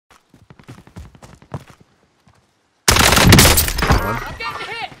one. I'm getting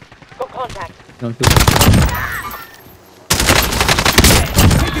hit. Got contact. Down two.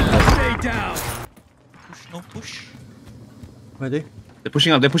 Stay down. Push, no push. Where are they? They're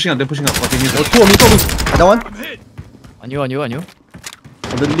pushing up. They're pushing up. They're pushing up. Okay, Oh, two on me. I down one. On you. On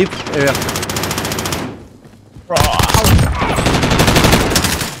the lift area.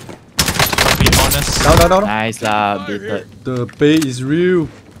 Be honest. Down. Nice lah, baited. The bay is real.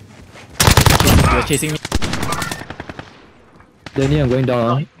 You're chasing me. Danny, I'm going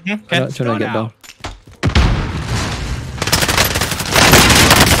down. Can. Trying to get down.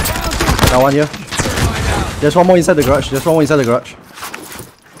 Down one here. There's one more inside the garage. Be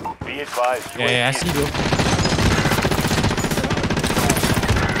advised. Yeah, I see you.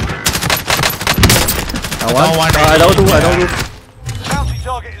 Down one. one. I don't do. Bounty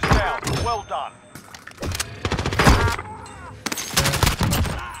target is down. Well done.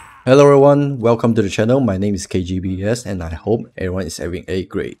 Hello everyone, welcome to the channel. My name is KGBS and I hope everyone is having a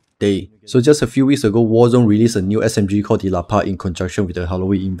great day. So just a few weeks ago, Warzone released a new SMG called the LAPA in conjunction with the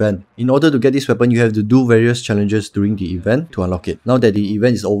Halloween event. In order to get this weapon, you have to do various challenges during the event to unlock it. Now that the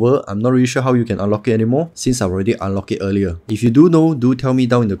event is over, I'm not really sure how you can unlock it anymore since I've already unlocked it earlier. If you do know, do tell me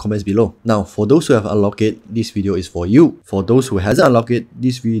down in the comments below. Now, for those who have unlocked it, this video is for you. For those who hasn't unlocked it,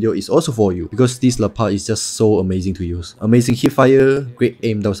 this video is also for you because this LAPA is just so amazing to use. Amazing hipfire, great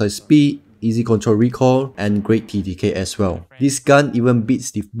aim downside speed, easy control recoil, and great TTK as well. This gun even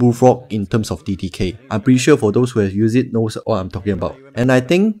beats the Bullfrog in terms of TTK. I'm pretty sure for those who have used it knows what I'm talking about. And I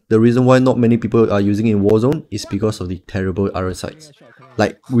think the reason why not many people are using it in Warzone is because of the terrible iron sights.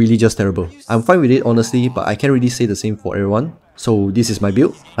 Like, really just terrible. I'm fine with it honestly, but I can't really say the same for everyone. So this is my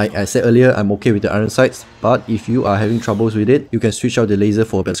build. Like I said earlier, I'm okay with the iron sights, but if you are having troubles with it, you can switch out the laser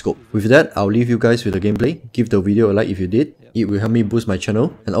for a better scope. With that, I'll leave you guys with the gameplay. Give the video a like if you did. It will help me boost my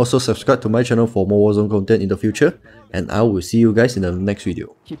channel, and also subscribe to my channel for more Warzone content in the future, and I will see you guys in the next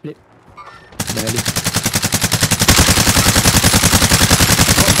video. Keep it.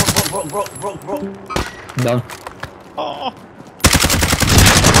 Down.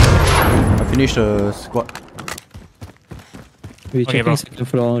 I finished the squad. We're Okay, checking bro. second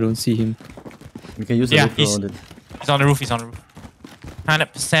floor, don't see him. You can use the Yeah, roof he's- around it. He's on the roof.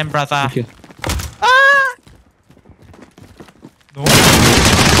 100%, brother. Okay. No.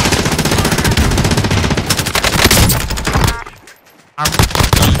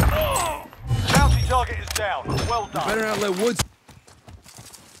 Bounty target is down. Well done. Better not let Woods.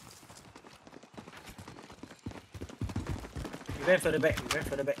 You went for the back.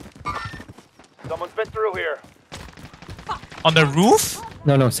 Someone's been through here. On the roof?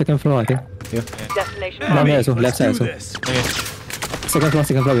 No, second floor I think. Destination. Down there also, left side do also. this. Okay. Second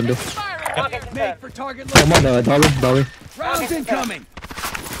floor window. Target Make confirmed. for target Come on, location. doorway. Rounds incoming.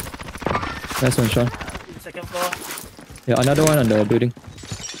 Nice one, Sean. Second floor. Yeah, another one on the building.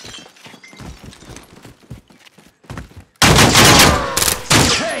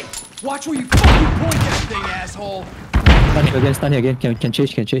 Hey, watch where you fucking point that thing, asshole. Stun here again. Can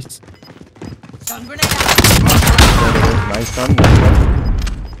chase. Stun grenade out. Nice gun.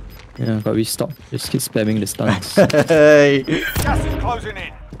 Yeah, but we stop. Just keep spamming the stuns. Hey! Gas is closing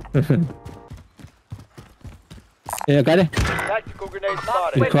in. Yeah, got it. Tactical grenade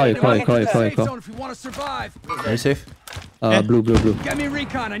started. You call. Safe zone if you want to survive. Very safe. Blue. Get me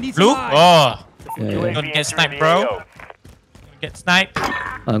recon. I need Blue? some eyes. Oh. Yeah. Don't get sniped, bro. Don't get sniped.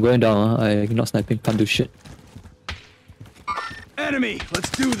 I'm going down. I'm not sniping. Can't do shit. Enemy. Let's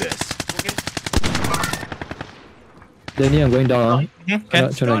do this. Danny, I'm going down. Can.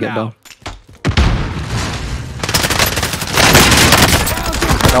 Trying to get down.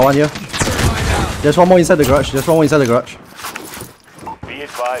 Got one here. There's one more inside the garage. Be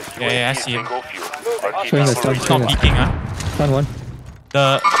advised. Yeah, I see him. Single fuel. Showing the stun. He's not peeking, huh? Stun one.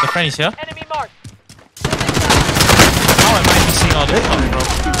 The friend is here. Enemy marked. How am I missing all this, bro?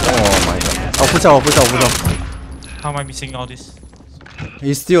 Oh my god. Oh, push out. How am I missing all this?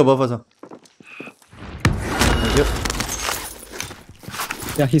 He's still above us. Thank you.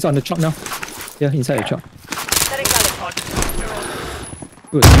 Yeah, he's on the truck now. Yeah, inside the truck. Setting rally.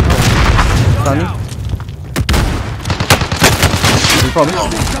 Good. Stunning. You probably.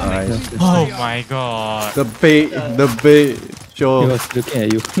 Nice. Oh my god. The bait, He sure. was looking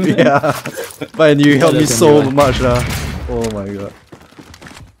at you. Yeah. But you helped me Better than so you are. much, lah. Oh my god.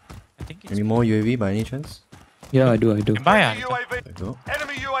 I think it's Any more UAV by any chance? Yeah, I do. can buy ah. UAV. I don't.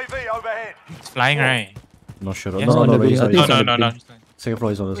 Enemy UAV overhead. It's flying, right? Not sure. Yes. No, On the really, building, I sorry. think No, it's no, on no, the no. Second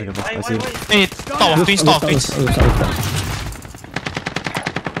floor is on the second floor. I see him. Hey, top of twins, top of twins. Top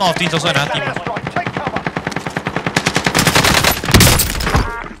of twins also another team. Airstrike. Take cover.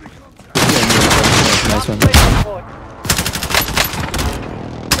 Nice one.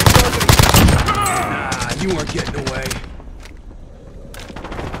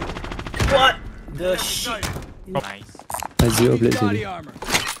 The shit. Nice. Zero blades Body already. armor.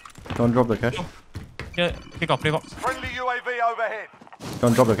 Don't drop the cash. Here, play box. Friendly UAV overhead.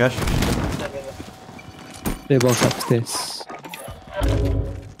 Don't drop the cash. Play box upstairs.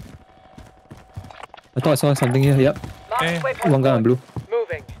 I thought I saw something here. Yep. Okay. One guy on blue.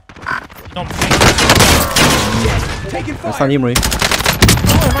 Moving. No, Taking I stun fire. him, Ray.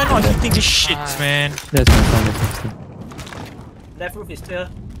 oh, am I not hitting this shit, man? That's my sound. Left roof is clear.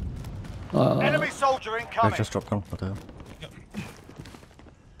 Enemy soldier I incoming. just dropped down. What the hell?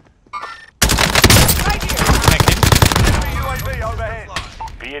 Enemy UAV overhead.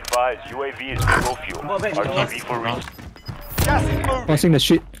 Be advised, UAV is zero fuel. Go back, RTB for reach. Gas is moving. Crossing the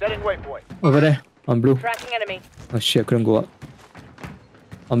street. Setting waypoint. Over there. On blue. Tracking enemy. Oh shit, I couldn't go up.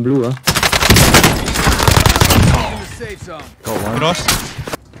 On blue, In the safe zone. Got one. Cross.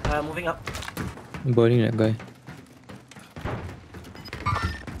 Moving up. I'm burning that guy.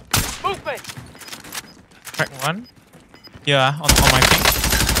 Movement. Crack one. Yeah, on my thing.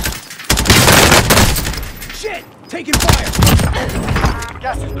 Shit! Taking fire.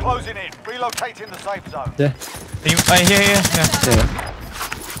 Gas is closing in. Relocating the safe zone. There. Here. Yeah.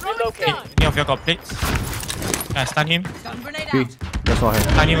 Relocate. Any of you got plates? Yeah, stun him. Stun grenade B. out. That's all I have.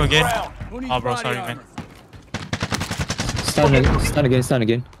 Stun him again. Round. Who needs Oh, bro, body sorry, armor? man. Stun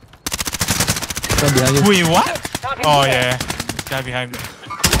again. One behind you. Wait, what? Oh, yeah. Guy behind me.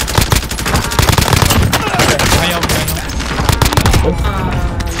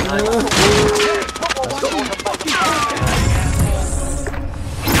 Behind you.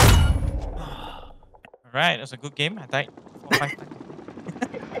 Alright, that's a good game. I died 4 5 times.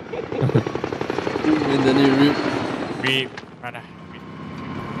 And then you rip. Rip, brother.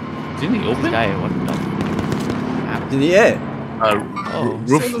 Is it in the open? Guy, what the? In the air.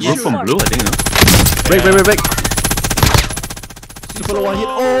 Roof from blue, I think. No? Break. Super low one hit.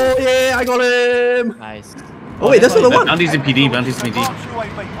 Oh yeah, I got him. Nice. Oh wait, that's not the one. Bounty's in PD, bounty's in PD. Advanced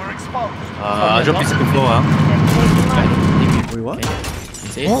UAV. We're exposed. I'll drop the second floor. Wait, what?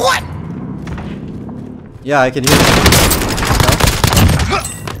 What? Yeah, I can hear it.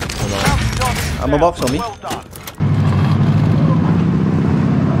 I'm a box on me. Well done.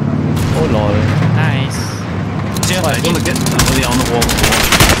 Oh lol. Nice. Still, I'm gonna get somebody on the wall.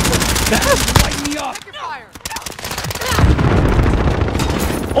 Light me up.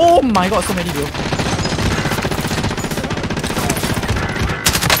 Oh my god, so many bro.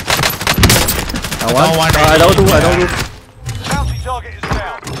 I want. one I don't do. Bounty target is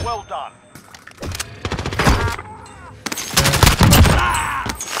down. Well done.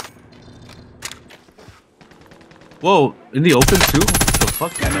 Whoa, in the open too? What the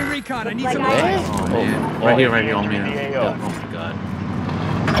fuck? Enemy recon. I need some Oh, eyes. man. Right here on me now. Oh my god.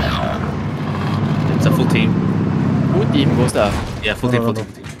 It's a full team. Full team goes the. Yeah, full team.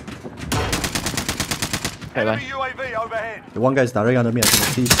 Enemy UAV overhead. The one guy's direct under me. I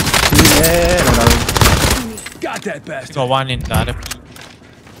can see. Yeah, another. Got that bastard. got one in the other P.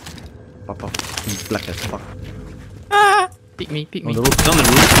 Fuck off. He's black as fuck. Pick me. On the roof. It's on the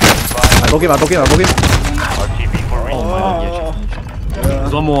roof. I broke him. RTB for reach. Oh my god, yeah.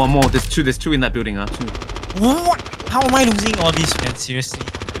 There's one more. There's two in that building. Two. What? How am I losing all this, man? Seriously.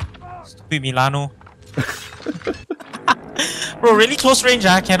 Stupid Milano. Bro, really close range,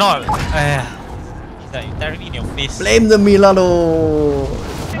 I cannot. He's like directly in your face. Blame the Milano.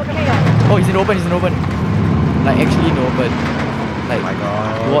 Oh, he's in open. Like actually in open. Like Oh my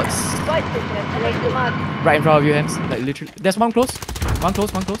god. what's Flight system installation mark. right in front of you, Hems? Like literally. There's one close. One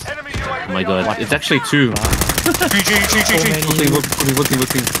close. Enemy UAV Oh my god, overhead. it's actually two. Tree.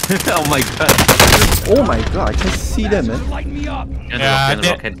 Looking. Oh my god. Oh my god, I can't see them, man. Light me up. Yeah,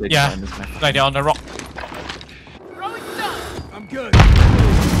 like they're on the rock. I'm good.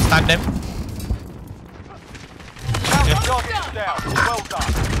 Stun them. Bounty target is down. Well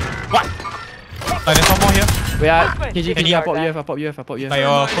done. What? Like there's one more here. Wait, KG, KG, I pop you. Like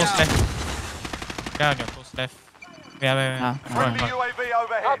your close left. Yeah, on your close left. Yeah. Friendly UAV I'll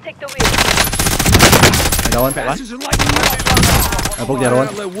overhead. take the wheel. I got one. Bastards are lighting me up. I broke the other one.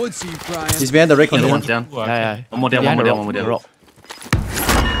 Let Wood see you crying. He's behind the red The other container. one's down. Yeah. One more down. Behind the Rock.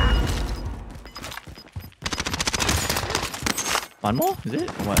 One more? Is it?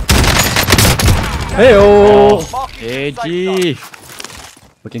 Or what? Hey-oh! Marking the safe zone. KG.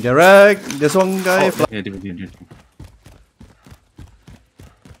 We can get wrecked. There's one guy. Yeah, different.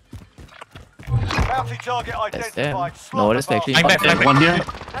 Bounty target That's them. identified. No, that's actually I'm back. One here.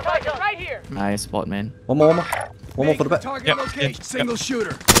 Right here. nice spot, man. One more for the back. Target Yep, location. yep, Single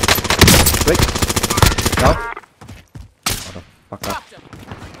shooter. Break. Down. What the fuck up?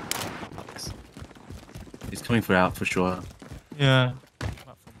 He's coming for sure. Yeah.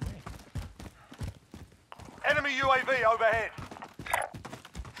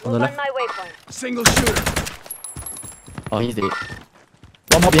 On the Move left. on my waypoint. Single shooter. Oh, he's dead.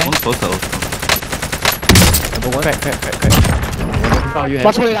 One more behind. One's closer also. Number one. Crack. In front of you,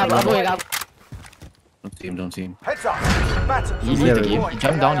 have. Don't see him. Heads up. Matter. Easy Yeah, to really. game. He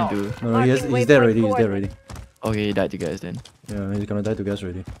jumped down into. No, he's there already. He's there already. Okay, he died to guys then. Yeah, he's gonna die to gas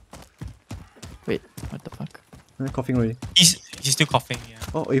already. Wait, what the fuck? Coughing already. He's still coughing, yeah.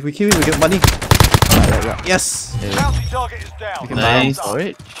 Oh, if we kill him, we get money. Yes. Bounty target is down. We can buy Nice.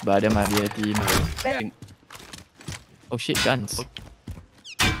 storage, but there might be a team. Oh shit, guns.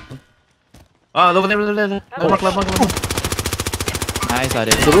 Ah, over there. Left. Nice, are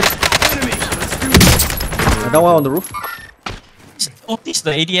they? Enemy. Another one on the roof. Oh, this is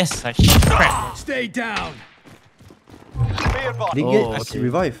the ADS. Like, crap. Stay down. Be advised. They Oh, get okay.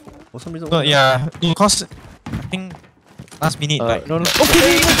 revive. For some reason. No, yeah. No, because I think last minute, like. No.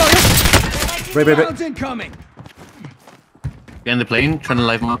 Break. Rounds incoming. Behind the plane, trying to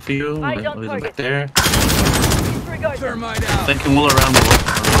live mark for you. I don't He's target. back there. Disregard them. Thermite out. Flanking wall around the wall.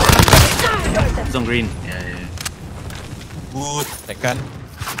 He's on green. Yeah. Good. That gun.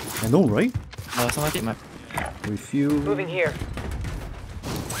 I know, right? Someone take my. Refuel. Moving here.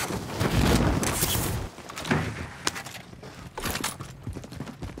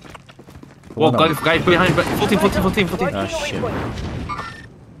 Whoa, guy behind. 14. Marking a shit. waypoint.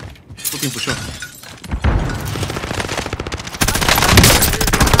 14 for sure.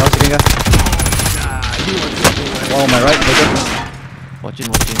 Down second guy. Oh, my right. Watching.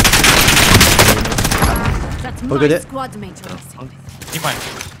 That's Look my at it. squad mate. Keep mine.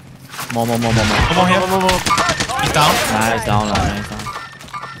 More. One more here. He's down. Nice down.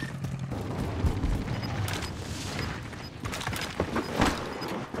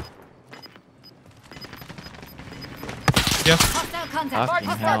 Yeah. Hostile contact. Fucking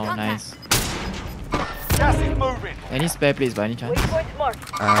Hostile hell, contact. nice. Gas is moving. Any spare plates by any chance? Waypoint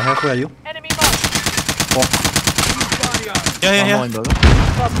marked. Where are you? Enemy marked. Body armor. Yeah. One more in burger.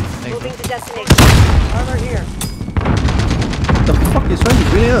 Moving to destination. Armor here. What the fuck is trying to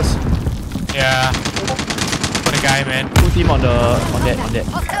grenade us? Yeah. For the guy, man. Full team on that.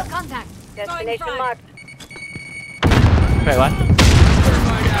 Hostile contact. Destination marked. Crack one.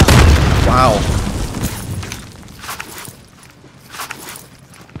 Thermite out. Wow.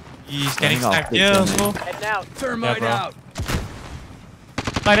 He's getting Running out stacked here plates, also. Heading out. Thermite bro. out.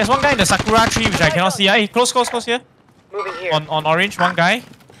 Like, there's one guy in the Sakura tree which I cannot see. Hey, close here. Moving here. On orange, one guy.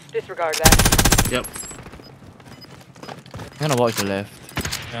 Disregard that. Yep. I'm gonna watch the left.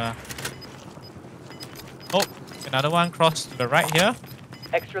 Yeah. Oh, another one crossed to the right here.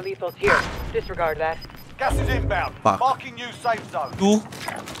 Extra lethals here. Disregard that. Gas is inbound. Fuck. Marking new safe zone. Two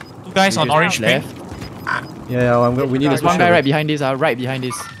guys on orange ping. Left. Yeah, we need There's to one push guy it. right behind this. Right behind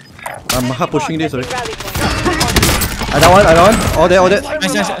this. I'm hard pushing this already. Rally point. Another one. All there.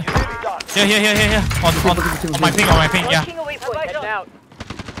 Nice. Nearly done. Here. On my ping, yeah. Marking a waypoint. Heading out.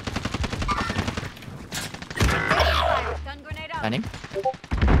 Stun grenade out. Stunning.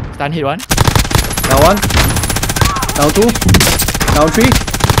 Stun hit one. Down one. Down two. Down three.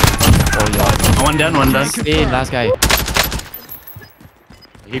 Oh yeah. One down. Stay in, last guy.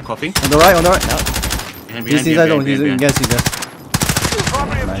 He coughing. On the right. Behind, He's inside zone. He's in gas. He's there.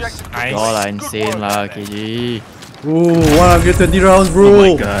 Primary Nice. objective. Nice. Y'all are Good insane work, lah, man. KG. Ooh, 120 rounds, bro.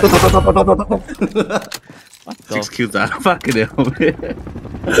 Oh my god. What 6 the kills out. Fucking hell.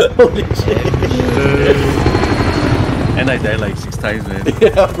 Holy shit. And I died like 6 times, man.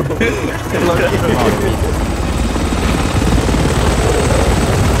 Yeah, bro.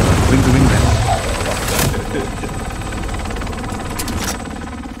 Wing.